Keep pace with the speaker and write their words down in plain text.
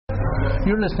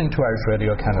You're listening to Irish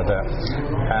Radio Canada,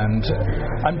 and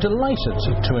I'm delighted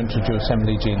to introduce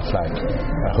Emily Jean Flack,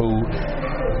 who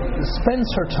spends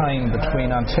her time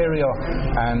between Ontario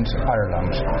and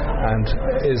Ireland and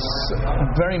is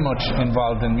very much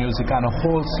involved in music on a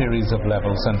whole series of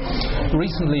levels, and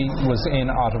recently was in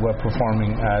Ottawa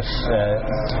performing at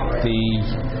the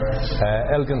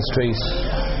Elgin Street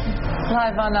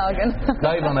Live on Elgin.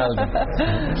 Live on Elgin.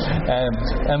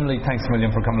 Emily, thanks a million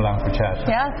for coming along for chat.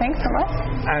 Yeah, thanks so much.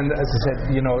 And as I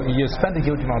said, you know, you spend a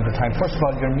huge amount of time. First of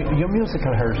all, your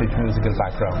musical heritage, musical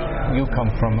background. You come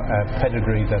from a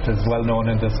pedigree that is well known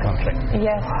in this country.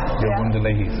 Yes. You're one of the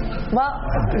Leahys. Well,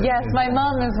 yes, my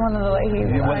mum is one of the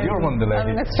Leahys. Yeah, well, you're one of the Leahys.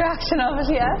 I'm an extraction of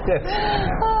it, yes. Yes.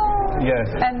 Oh.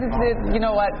 Yes. And you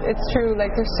know what? It's true.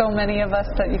 Like, there's so many of us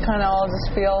that you kind of all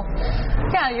just feel,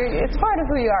 it's part of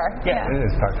who you are. Yeah, it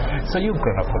is part. So you've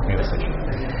grown up with music.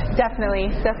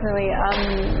 Definitely.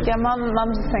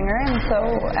 Mom's a singer,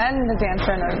 and a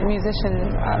dancer and a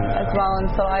musician as well.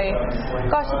 And so I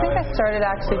think I started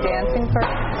actually dancing first.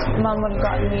 Mom would have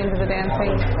gotten me into the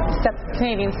dancing,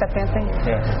 Canadian step dancing,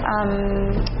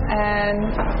 and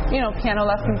piano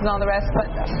lessons and all the rest.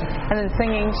 And then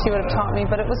singing, she would have taught me.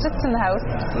 But it was just in the house.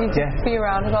 You'd just be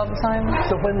around it all the time.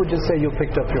 So when would you say you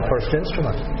picked up your first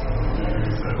instrument?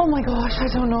 Oh my gosh, I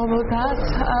don't know about that.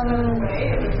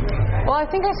 Well, I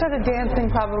think I started dancing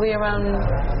probably around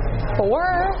 4.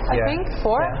 I think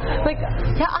 4.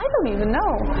 Yeah. I don't even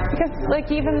know, because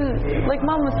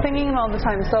Mom was singing all the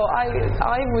time, so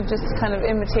I would just kind of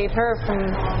imitate her from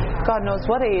God knows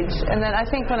what age. And then I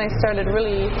think when I started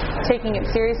really taking it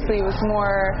seriously, it was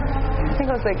more, I think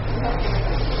I was like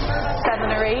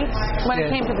 7 or 8 when it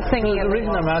came to the singing. The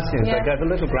reason I'm asking is I have a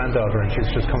little granddaughter and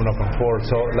she's just coming up on 4,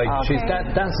 so she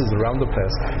dances around the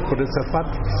place. But it's at what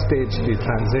stage do you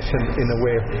transition in a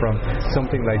way from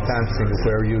something like dancing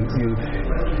where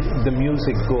the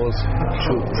music goes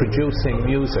to producing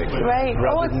music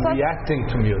rather than reacting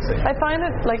to music? I find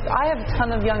it I have a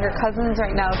ton of younger cousins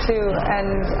right now too,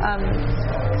 and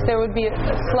there would be a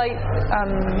slight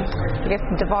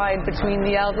divide between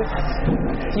the eldest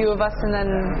few of us and then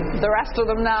the rest of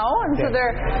them now, and so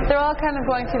they're all kind of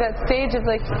going through that stage of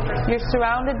you're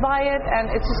surrounded by it and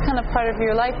it's just kind of part of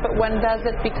your life, but when does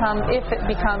it become, if it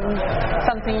becomes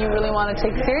something you really want to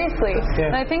take seriously?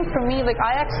 And I think for me,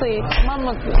 Mom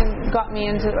got me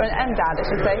into, and Dad I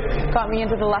should say, got me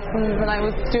into the lessons, and I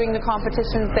was doing the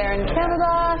competitions there in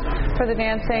Canada for the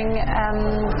dancing,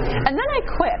 and then I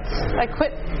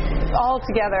quit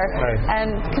altogether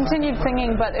and continued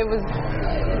singing, but it was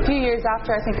a few years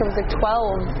after, I think it was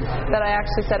 12, that I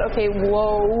actually said, okay,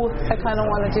 whoa, I kind of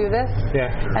want to do this.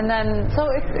 And then, so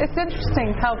it's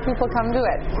interesting how people come to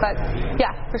it, but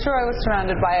yeah, for sure I was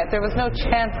surrounded by it. There was no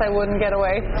chance I wouldn't get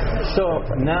away. So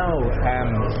now,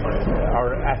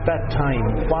 or at that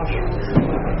time, what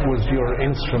was your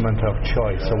instrument of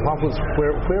choice? So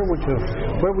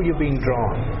where were you being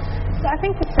drawn? I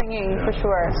think the singing, for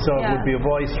sure. So it would be a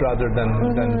voice rather than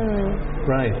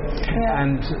right. Yeah.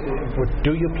 And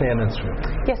do you play an instrument?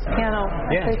 Yes, piano.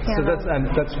 I play piano. So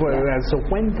that's where. So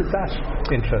when did that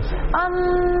interest?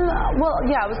 Well,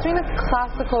 I was doing a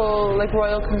classical,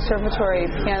 Royal Conservatory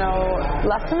piano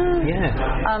lesson.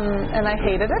 And I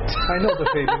hated it. I know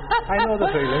the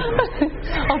feeling.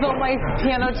 Although my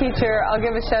piano teacher, I'll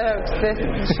give a shout out to this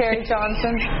Sherry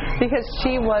Johnson, because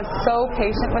she was so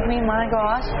patient with me. My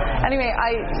gosh. Anyway,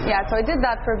 so I did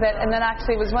that for a bit, and then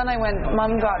actually it was when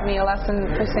Mom got me a lesson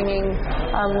for singing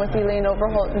with Elaine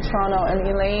Overholt in Toronto, and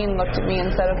Elaine looked at me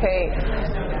and said, okay,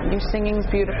 your singing's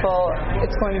beautiful.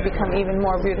 It's going to become even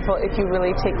more beautiful if you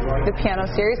really take the piano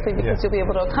seriously, because you'll be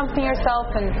able to accompany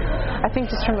yourself, and I think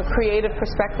just from a creative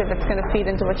perspective it's going to feed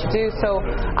into what you do. So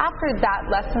after that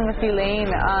lesson with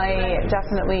Elaine, I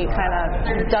definitely kind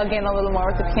of dug in a little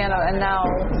more with the piano, and now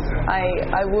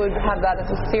I would have that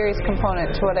as a serious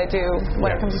component to what I do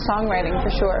when it comes to songwriting,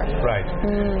 for sure. Right.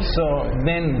 So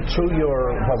then through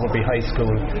your, what would be high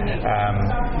school,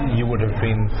 you would have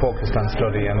been focused on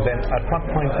study, and then at what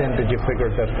point then did you figure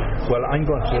that, well, I'm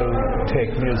going to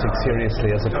take music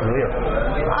seriously as a career?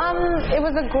 It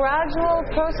was a gradual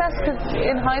process, because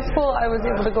in high school I was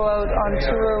able to go out on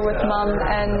tour with Mum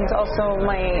and also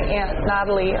my aunt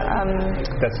Natalie.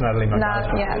 That's Natalie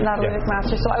McMaster. Natalie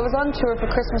McMaster. So I was on tour for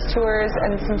Christmas tours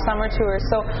and some summer tours,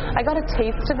 so I got a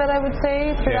taste of it, I would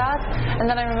say, for that. And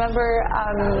then I remember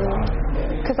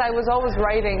because I was always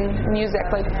writing music,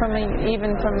 like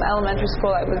even from elementary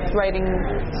school, I was writing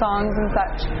songs and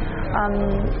such.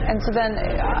 And so then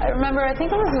I remember, I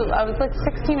think I was like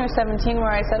 16 or 17,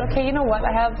 where I said, okay, you know what?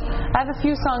 I have a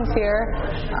few songs here.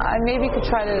 I maybe could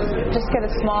try to just get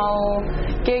a small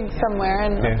gig somewhere.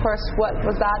 And of course, what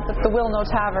was that? The Wilno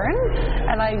Tavern.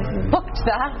 And I booked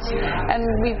that, and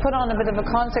we put on a bit of a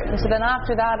concert. And so then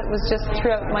after that, it was just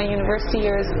throughout my university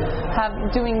years,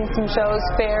 doing some shows,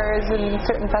 fairs, and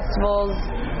certain festivals,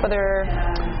 whether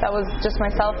that was just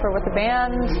myself or with a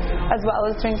band, as well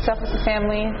as doing stuff with the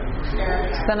family.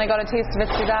 So then I got a taste of it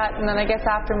through that, and then I guess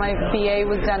after my BA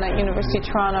was done at University of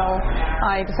Toronto,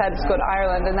 I decided to go to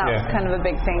Ireland, and that was kind of a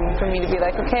big thing for me to be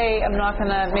like, okay, I'm not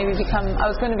going to I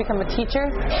was going to become a teacher.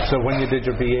 So when you did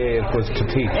your BA, it was to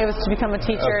teach? It was to become a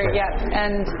teacher,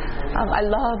 and I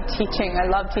love teaching,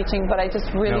 but I just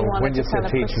really wanted to kind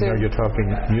of pursue. When you said teaching, are you talking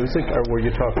music, or were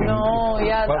you talking... No,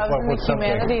 I was in the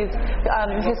humanities.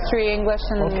 History, English,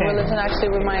 and religion actually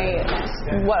were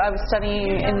what I was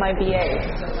studying in my BA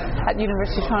at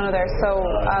University of Toronto there. So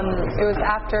it was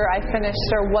after I finished,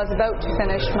 or was about to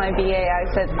finish my BA, I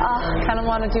said, I kind of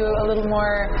want to do a little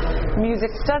more music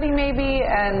study maybe,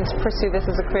 and pursue this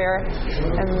as a career,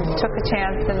 and took a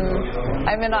chance, and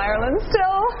I'm in Ireland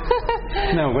still.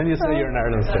 No, when you say you're in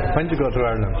Ireland still, when did you go to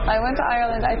Ireland? I went to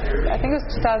Ireland, I think it was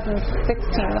 2016,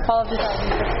 the fall of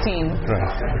 2016.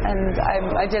 Right. And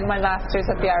I did my master's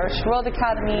at the Irish World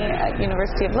Academy at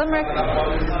University of Limerick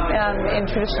in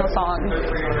traditional song.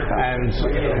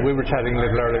 And we were chatting a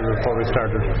little earlier before we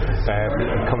started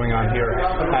coming on here,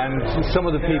 and some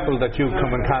of the people that you've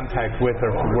come in contact with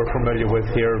we're familiar with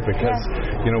here, because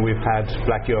we've had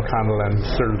Blackie O'Connell and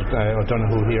Cyril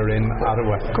O'Donoghue here in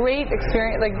Ottawa. Great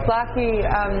experience. Like Blackie,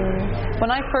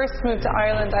 when I first moved to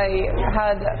Ireland, I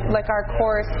had like our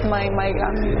chorus, my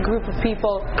group of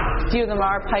people, a few of them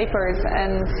are pipers,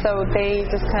 and so they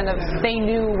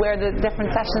knew where the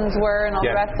different sessions were and all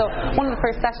the rest. So one of the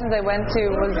first sessions I went to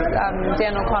was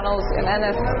Dan O'Connell's in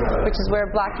Ennis, which is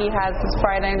where Blackie has his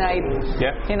Friday night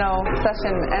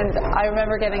session, and I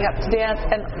remember getting up to dance,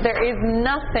 and there is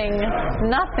nothing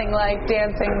like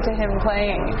dancing to him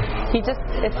playing. It's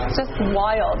just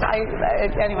wild.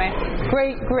 Anyway,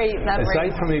 great memory.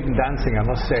 Aside from even dancing, I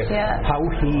must say, how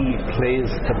he plays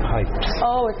the pipes.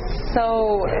 Oh, it's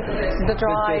the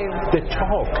drive. They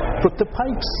talk, but the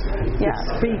pipes, they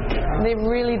speak. They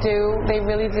really do.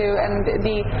 And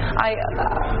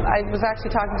I was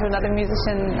actually talking to another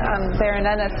musician there in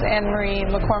Ennis, Anne-Marie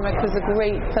McCormick, who's a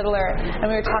great fiddler, and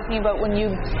we were talking about when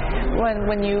you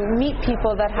meet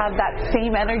people that have that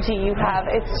same energy you have,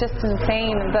 it's just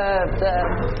insane.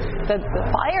 The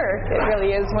fire it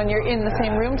really is when you're in the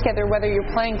same room together, whether you're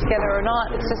playing together or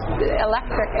not. It's just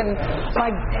electric, and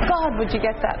my God, would you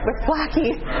get that with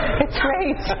Blackie? It's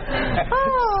great.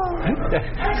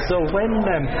 So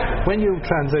when you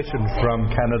transitioned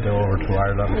from Canada over to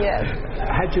Ireland,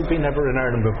 had you been ever in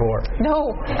Ireland before?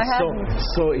 No, I hadn't.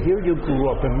 So here you grew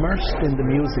up immersed in the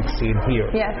music scene here.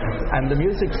 Yes. And the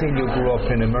music scene you grew up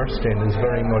in, immersed in, is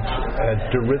very much a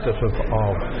derivative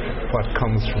of what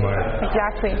comes from Ireland.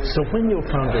 Exactly. So when you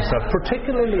found yourself,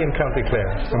 particularly in County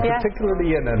Clare, and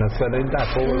particularly in Ennis and in that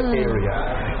whole area,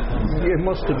 it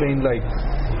must have been like,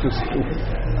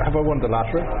 have I won the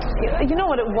lottery? You know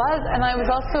what it was, and I was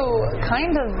also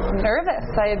kind of nervous,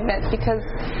 I admit, because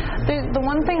the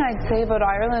one thing I'd say about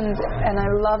Ireland, and I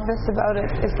love this about it,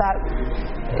 is that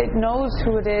it knows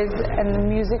who it is, and the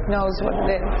music knows what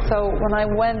it is. So when I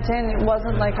went in, it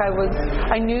wasn't like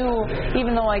I knew,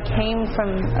 even though I came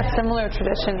from a similar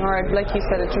tradition, or like you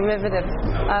said, a derivative,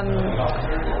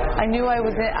 I knew I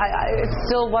was in, it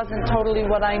still wasn't totally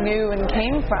what I knew and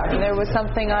came from. There was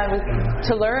something I was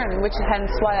to learn, which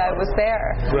hence why I was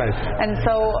there. Right. And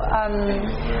so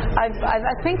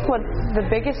I think what the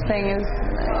biggest thing is,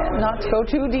 not to go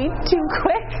too deep too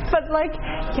quick, but like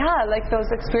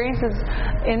those experiences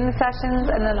in the sessions,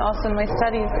 and then also in my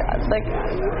studies, like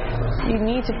you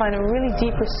need to find a really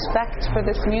deep respect for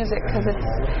this music, because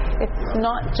it's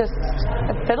not just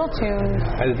a fiddle tune.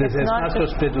 It's not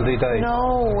just fiddle-dee-day.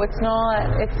 No, it's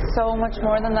not. It's so much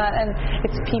more than that, and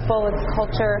it's people, it's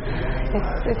culture,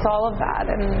 it's all of that.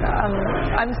 And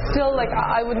I'm still like,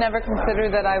 I would never consider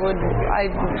that I'd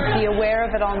be aware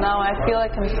of it all now. I feel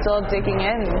like I'm still digging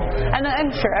in, and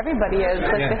I'm sure everybody is.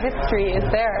 Like the history is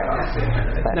there.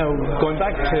 But now, going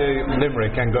back to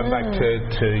Limerick and going back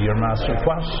to your master,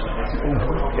 what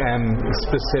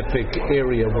specific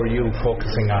area were you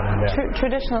focusing on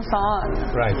traditional songs,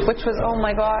 right? Which was, oh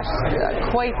my gosh,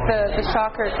 quite the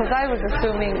shocker, because I was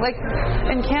assuming, like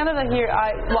in Canada here,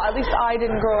 at least I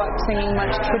didn't grow up singing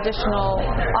much traditional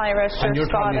Irish or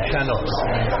Scottish. Sean-O's.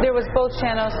 There was both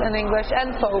Sean-O's in English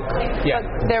and folk, but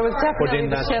there was definitely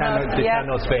the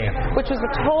Sean-O's vein, which was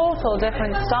a total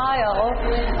different style,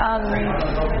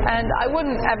 and I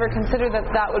wouldn't ever consider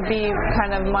that would be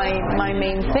kind of my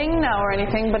main thing now or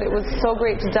anything, but it was so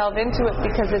great to delve into it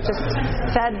because it just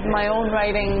fed my own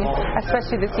writing,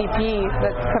 especially the EP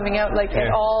that's coming out. Like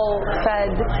it all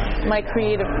fed my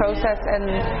creative process, and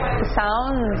the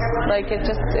sounds, like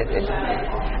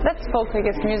that's folk, I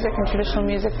guess, music and traditional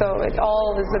music, though it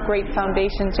all is a great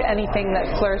foundation to anything that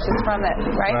flourishes from it,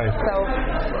 right? So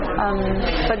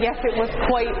but yes, it was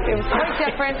quite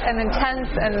different and intense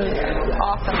and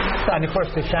awesome. So. And of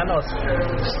course the Sean-O's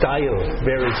style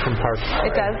varies from part to part.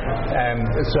 It does.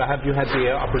 So have you had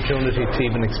the opportunity to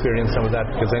even experience some of that?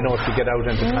 Because I know if you get out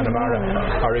into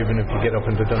Connemara, or even if you get up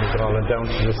into Donegal and down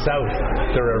to the south,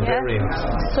 there are variants.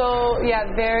 So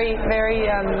yeah, very, very,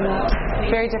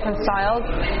 very different styles.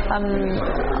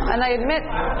 And I admit,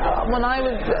 when I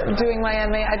was doing my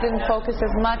MA, I didn't focus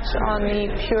as much on the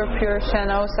pure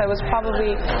Sean-O's. I was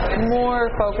probably more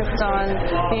focused on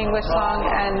the English song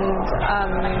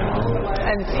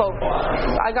and folk.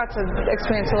 I got to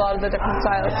experience a lot of the different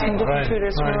styles from different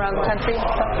tutors from around the country.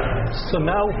 So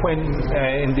now when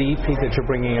in the EP that you're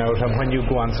bringing out, and when you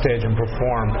go on stage and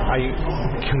perform, I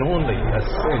can only,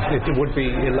 it would be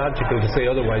illogical to say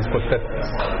otherwise, but that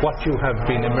what you have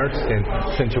been immersed in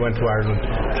since you went to Ireland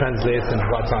translates into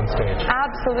what's on stage.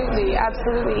 Absolutely.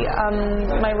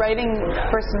 My writing,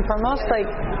 first and foremost, like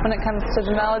when it comes to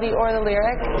the melody or the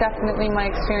lyric, definitely my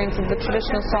experience of the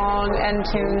traditional song and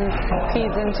tune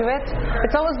feeds into it.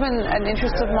 It's always been an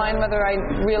interest of mine, whether I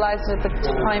realized it at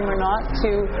the time or not,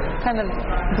 to kind of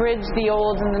bridge the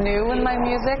old and the new in my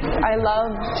music. I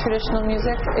love traditional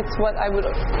music. It's what I would,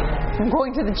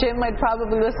 going to the gym, I'd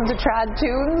probably listen to trad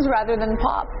tunes rather than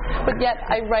pop, but yet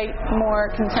I write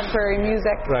more contemporary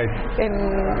music in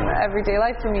everyday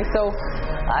life for me. So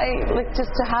I like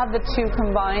just to have the two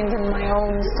combined in my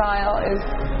own style is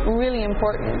really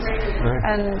important,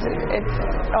 and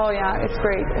it's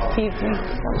great. It feeds me.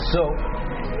 So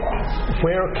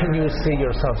where can you see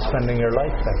yourself spending your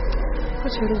life then? Oh,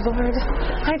 dear Lord,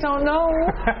 I don't know.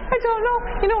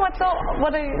 You know what? So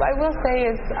what I will say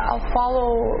is I'll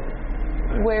follow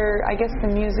where I guess the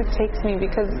music takes me,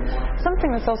 because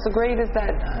something that's also great is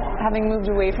that having moved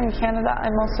away from Canada,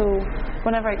 I'm also,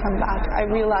 whenever I come back, I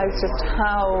realize just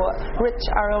how rich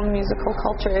our own musical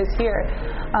culture is here,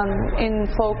 in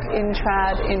folk, in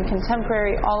trad, in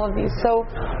contemporary, all of these. So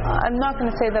I'm not going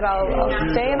to say that I'll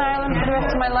stay in Ireland for the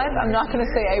rest of my life. I'm not going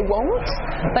to say I won't.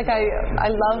 Like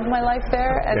I love my life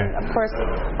there, and of course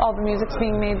all the music's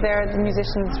being made there. The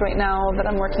musicians right now that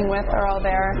I'm working with are all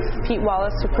there. Pete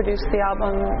Wallace, who produced the album,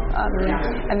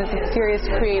 and there's a serious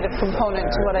creative component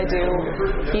to what I do.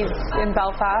 He's in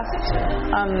Belfast,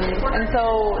 and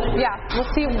so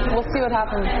we'll see what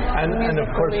happens. And of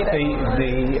course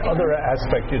the other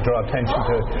aspect you draw attention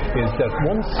to is that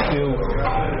once you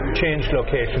change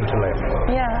location to live,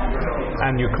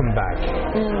 and you come back,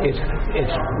 it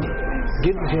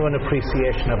gives you an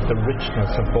appreciation of the richness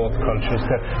of both cultures,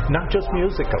 that not just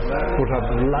musical, but of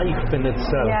life in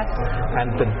itself,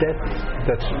 and the depth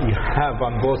that you have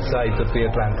on both sides of the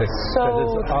Atlantic that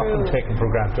is often taken for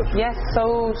granted. Yes,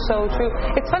 so true.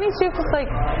 It's funny too, because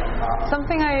like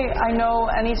something I know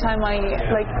anytime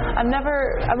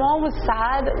I'm always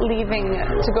sad leaving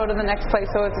to go to the next place.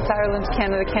 So if it's Ireland to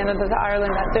Canada, Canada to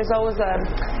Ireland, there's always a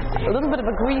little bit of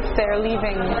a grief there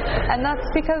leaving, and that's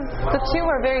because the two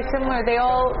are very similar.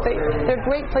 They're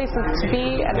great places to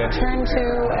be and return to,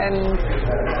 and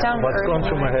down to earth. What's going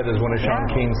through my head is one of Sean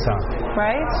Keane's songs,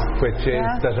 which is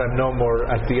that I'm no more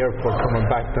at the airport coming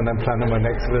back than I'm planning my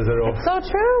next visit over. It's so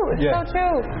true. It's so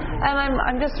true. And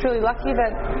I'm just really lucky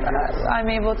that I'm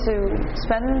able to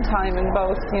spend time in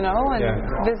both, and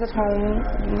visit home.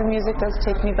 The music does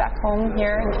take me back home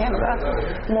here in Canada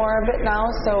more a bit now.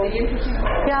 So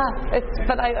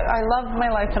but I love my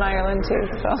life in Ireland too.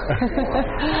 So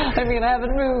I mean, I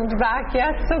haven't moved back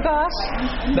yet, so gosh.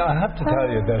 Now, I have to tell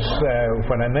you that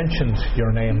when I mentioned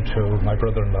your name to my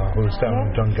brother-in-law, who was down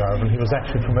in Dungarvan, he was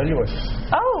actually familiar with it.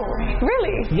 Oh,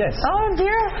 really? Yes. Oh,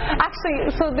 dear. Actually,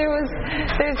 so there's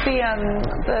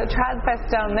the Trad Fest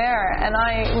down there, and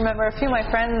I remember a few of my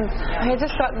friends, I had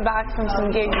just gotten back from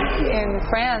some gigs in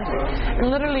France, and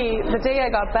literally the day I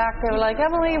got back, they were like,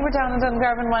 Emily, we're down in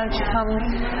Dungarvan, why don't you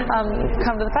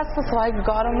come to the festival? So I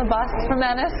got on the bus from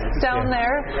Ennis down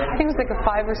there, think it was like a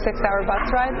 5 or 6 hour bus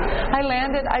ride. I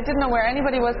landed, I didn't know where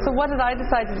anybody was, so what did I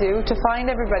decide to do to find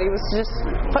everybody was to just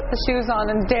put the shoes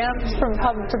on and dance from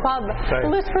pub to pub. Right.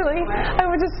 Literally, I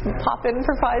would just pop in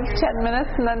for 5-10 minutes,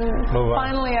 and then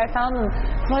finally I found them.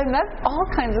 So I met all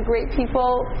kinds of great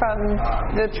people from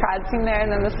the trad scene there, and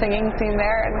then the singing scene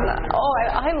there, and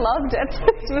I loved it.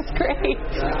 It was great.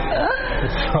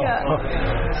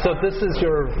 So this is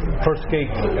your first gig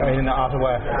in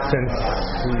Ottawa since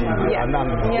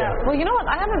Well, you know what?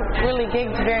 I haven't really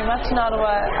gigged very much in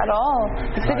Ottawa at all.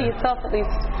 The city itself, at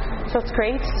least. So it's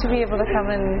great to be able to come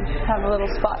and have a little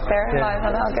spot there live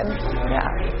on Elgin.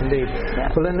 Yeah. Indeed.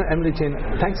 Yeah. Well, then, Emily Jean,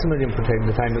 thanks a million for taking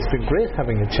the time. It's been great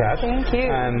having a chat. Thank you.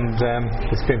 And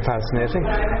it's been fascinating.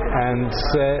 And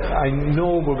I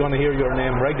know we're going to hear your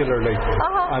name regularly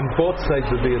on both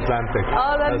sides of the Atlantic.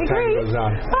 Oh, that'd be great. As time goes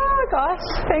on. Oh gosh,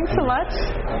 thanks so much.